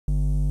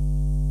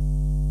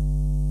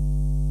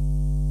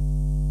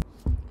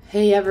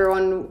Hey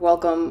everyone,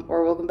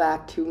 welcome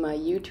back to my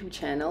YouTube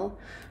channel.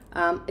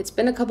 It's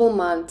been a couple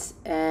months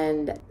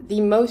and the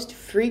most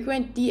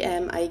frequent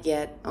DM I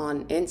get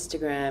on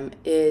Instagram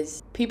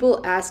is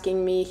people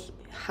asking me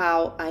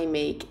how I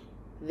make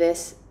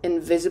this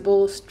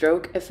invisible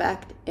stroke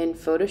effect in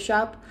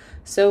Photoshop.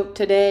 So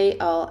today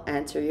I'll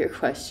answer your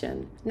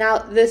question. Now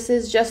this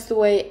is just the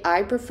way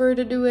I prefer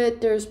to do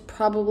it. There's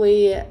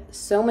probably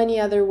so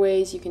many other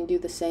ways you can do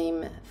the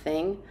same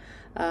thing.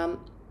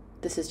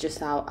 This is just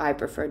how I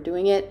prefer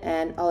doing it,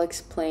 and I'll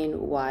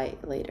explain why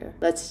later.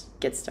 Let's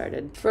get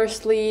started.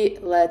 Firstly,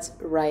 let's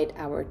write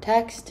our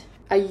text.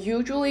 I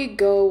usually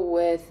go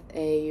with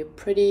a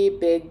pretty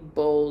big,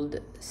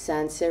 bold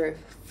sans serif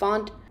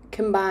font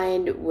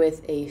combined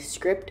with a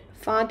script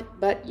font,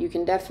 but you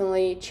can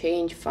definitely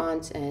change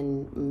fonts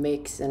and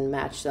mix and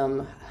match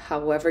them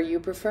however you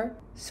prefer.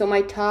 So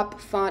my top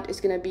font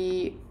is gonna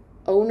be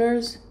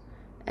Owners,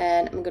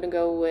 and I'm gonna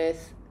go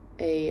with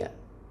a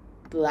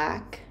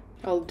black.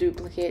 I'll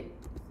duplicate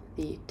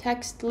the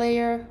text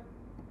layer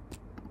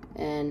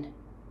and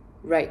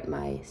write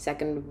my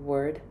second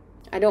word.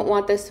 I don't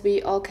want this to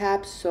be all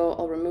caps, so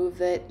I'll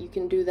remove it. You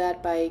can do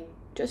that by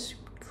just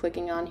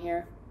clicking on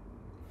here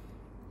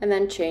and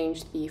then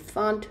change the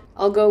font.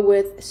 I'll go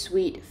with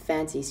Sweet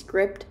Fancy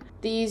Script.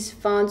 These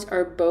fonts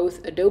are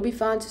both Adobe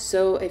fonts,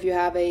 so if you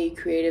have a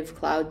Creative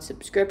Cloud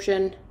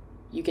subscription,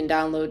 you can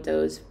download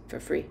those for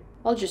free.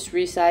 I'll just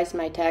resize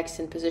my text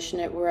and position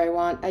it where I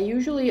want. I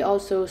usually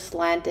also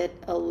slant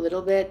it a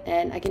little bit,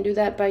 and I can do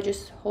that by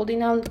just holding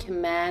down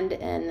Command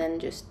and then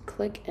just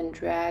click and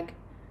drag,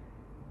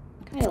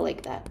 kind of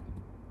like that.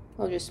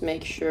 I'll just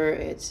make sure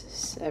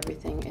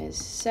everything is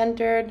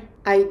centered.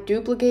 I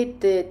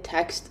duplicate the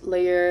text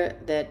layer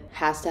that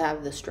has to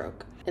have the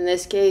stroke. In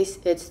this case,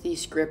 it's the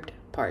script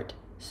part.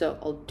 So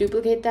I'll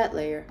duplicate that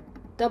layer,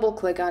 double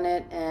click on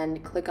it,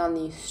 and click on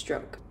the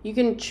stroke. You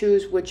can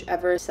choose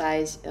whichever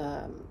size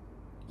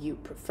you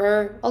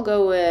prefer. I'll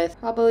go with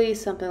probably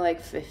something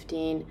like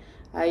 15.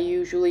 I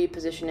usually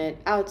position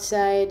it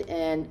outside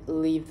and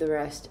leave the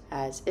rest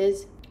as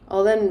is.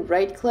 I'll then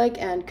right click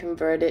and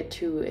convert it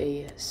to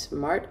a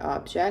smart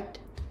object.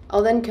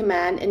 I'll then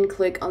command and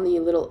click on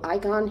the little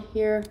icon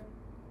here,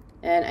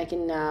 and I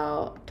can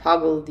now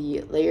toggle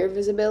the layer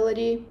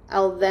visibility.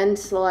 I'll then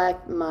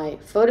select my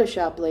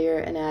Photoshop layer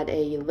and add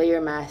a layer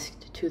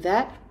mask to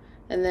that,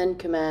 and then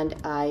Command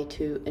I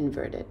to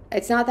invert it.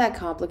 It's not that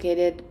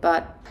complicated,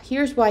 but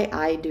here's why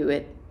I do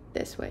it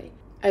this way.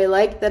 I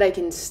like that I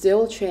can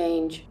still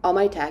change all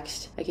my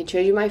text. I can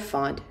change my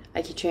font.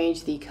 I can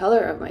change the color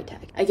of my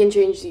text. I can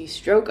change the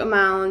stroke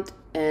amount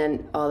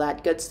and all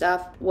that good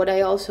stuff. What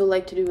I also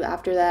like to do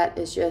after that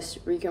is just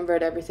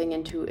reconvert everything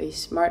into a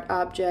smart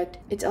object.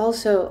 It's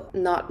also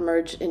not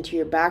merged into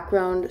your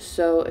background,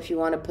 so if you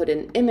want to put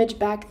an image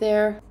back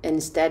there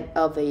instead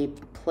of a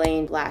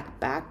plain black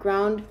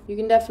background, you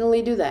can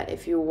definitely do that.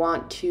 If you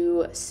want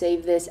to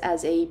save this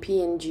as a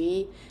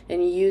PNG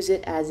and use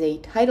it as a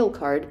title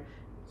card,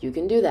 you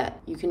can do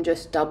that. You can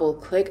just double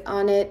click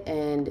on it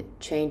and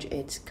change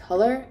its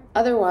color.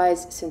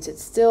 Otherwise, since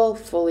it's still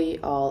fully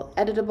all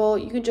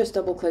editable, you can just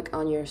double click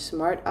on your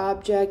smart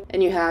object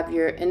and you have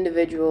your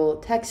individual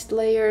text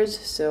layers,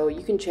 so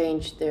you can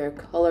change their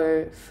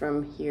color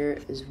from here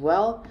as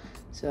well.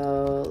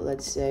 So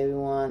let's say we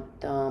want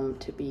them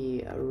to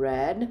be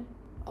red.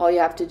 All you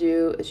have to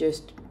do is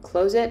just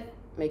close it,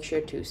 make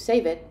sure to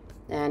save it,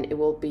 and it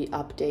will be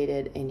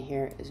updated in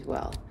here as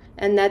well.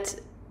 And that's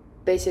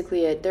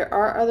basically it. There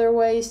are other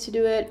ways to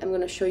do it. I'm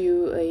going to show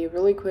you a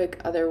really quick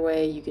other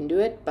way you can do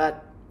it,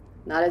 but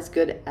not as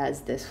good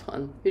as this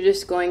one. You're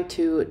just going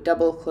to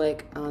double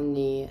click on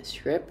the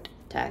script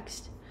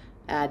text,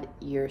 add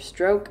your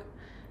stroke,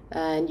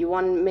 and you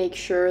want to make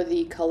sure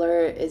the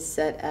color is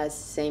set as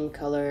same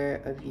color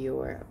of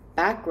your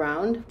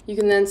background. You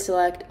can then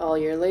select all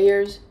your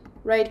layers,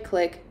 right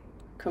click,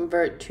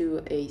 convert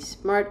to a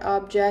smart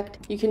object.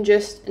 You can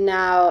just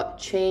now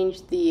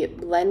change the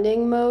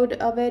blending mode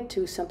of it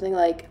to something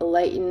like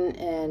lighten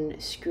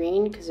and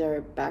screen because our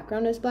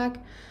background is black.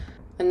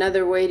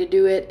 Another way to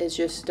do it is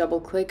just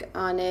double click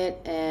on it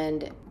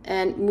and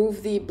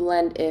move the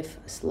blend if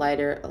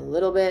slider a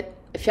little bit.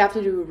 If you have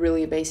to do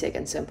really basic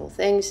and simple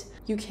things,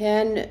 you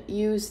can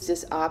use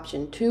this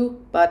option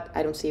too, but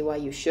I don't see why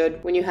you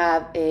should when you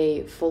have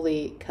a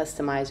fully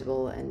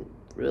customizable and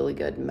really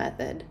good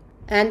method.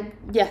 And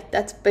yeah,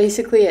 that's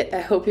basically it.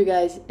 I hope you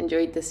guys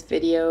enjoyed this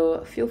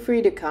video. Feel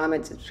free to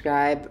comment,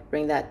 subscribe,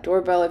 ring that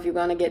doorbell if you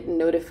want to get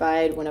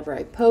notified whenever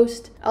I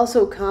post.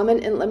 Also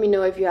comment and let me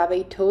know if you have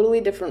a totally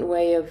different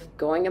way of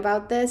going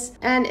about this,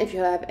 and if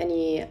you have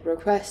any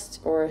requests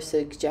or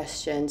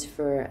suggestions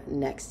for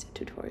next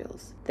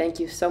tutorials. Thank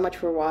you so much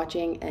for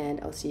watching,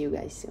 and I'll see you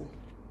guys soon.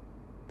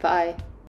 Bye.